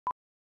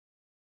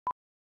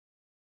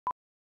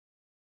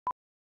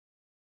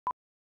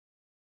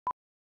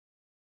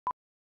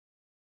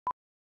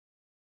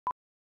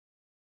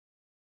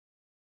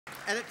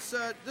And it's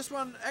this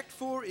one. Act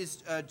 4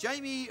 is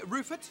Jamie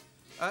Rufatt.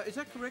 Is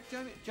that correct,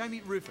 Jamie?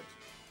 Jamie Rufatt.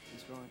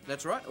 That's right.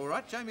 That's right. All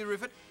right, Jamie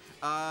Rufatt.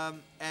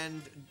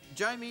 And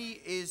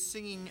Jamie is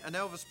singing an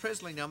Elvis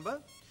Presley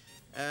number.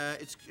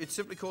 It's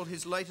simply called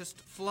His Latest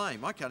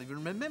Flame. I can't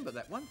even remember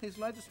that one. His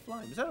Latest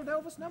Flame. Is that an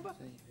Elvis number?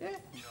 Yeah.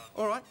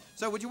 All right.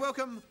 So would you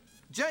welcome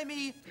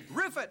Jamie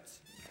Rufatt?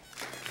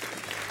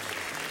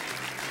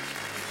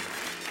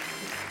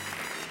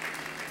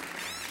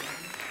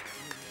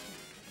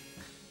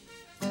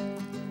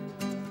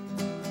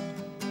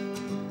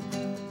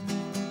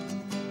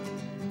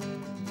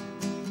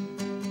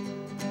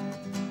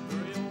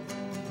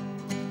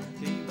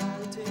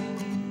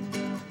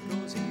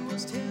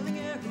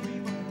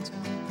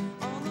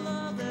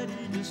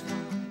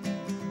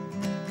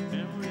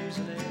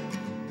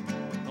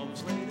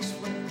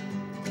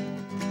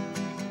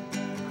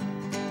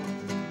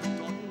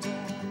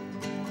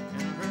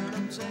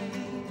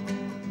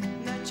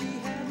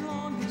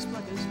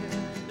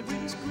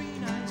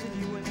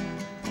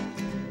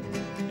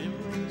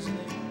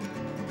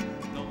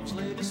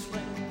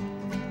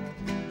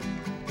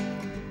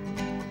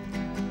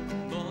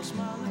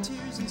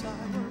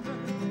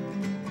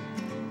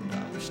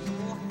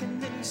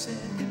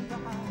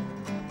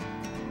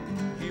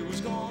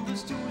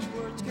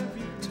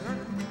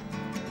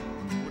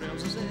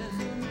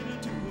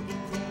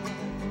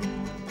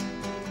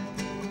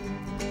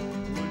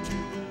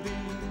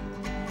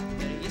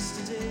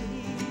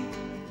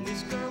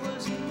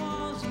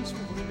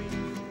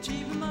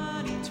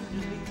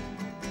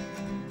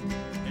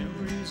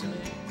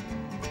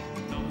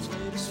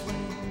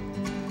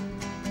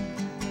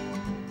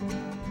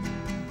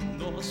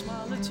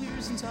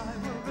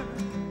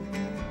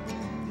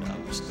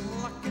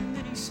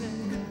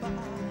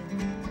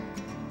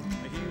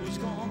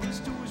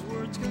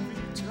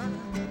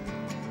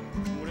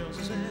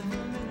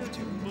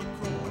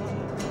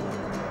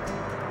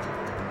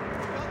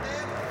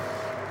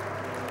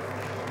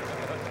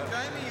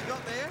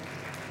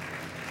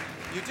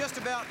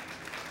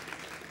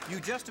 You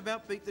just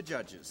about beat the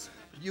judges.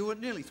 You were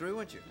nearly through,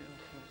 weren't you?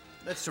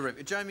 That's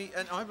terrific. Jamie,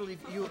 and I believe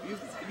you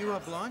are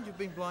blind. You've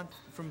been blind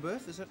from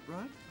birth, is that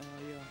right?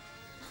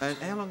 Yeah. And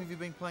how long have you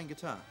been playing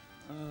guitar?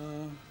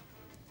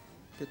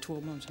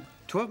 12 months.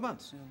 12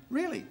 months? Yeah.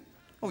 Really?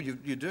 Oh,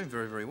 you're doing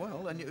very, very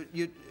well. And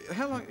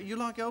how long you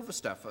like Elvis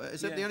stuff?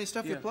 Is that the only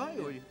stuff you play?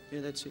 Yeah. Or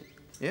Yeah, that's it.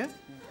 Yeah?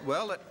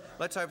 Well,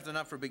 let's hope it's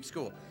enough for a big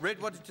score.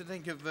 Red, what did you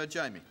think of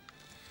Jamie?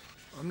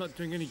 I'm not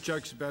doing any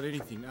jokes about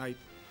anything, 8.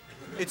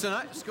 It's an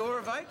 8. Score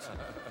of 8?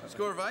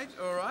 Score of 8.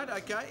 All right,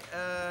 OK.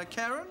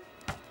 Karen?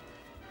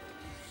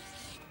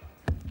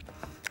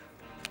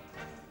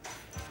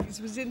 It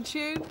was in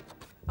tune.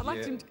 I'd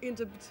like him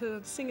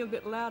to sing a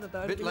bit louder,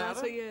 though. A bit louder?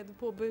 So, yeah, the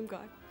poor boom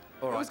guy.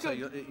 All right, so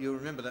you'll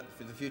remember that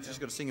for the future. Just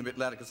got to sing a bit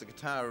louder because the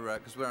guitar,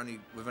 because we've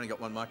only got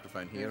one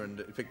microphone here, and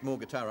it picked more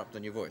guitar up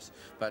than your voice.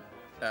 But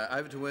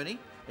over to Ernie.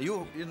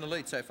 You're in the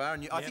lead so far,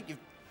 and I think you've.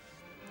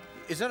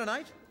 Is that an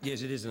 8?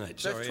 Yes, it is an 8.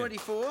 So that's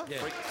 24. Yeah.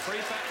 Three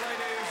fat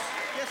ladies.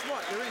 Guess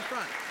what? You're in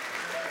front.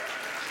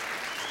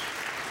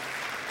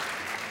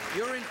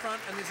 You're in front,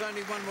 and there's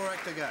only one more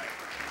act to go.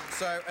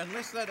 So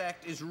unless that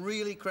act is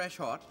really crash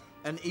hot,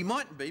 and he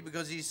mightn't be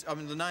because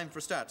the name for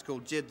a start is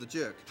called Jedd the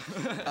Jerk.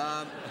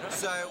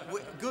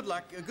 Good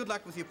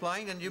luck with your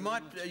playing, and you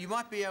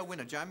might be our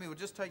winner, Jamie. We'll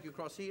just take you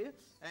across here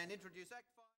and introduce Act 5.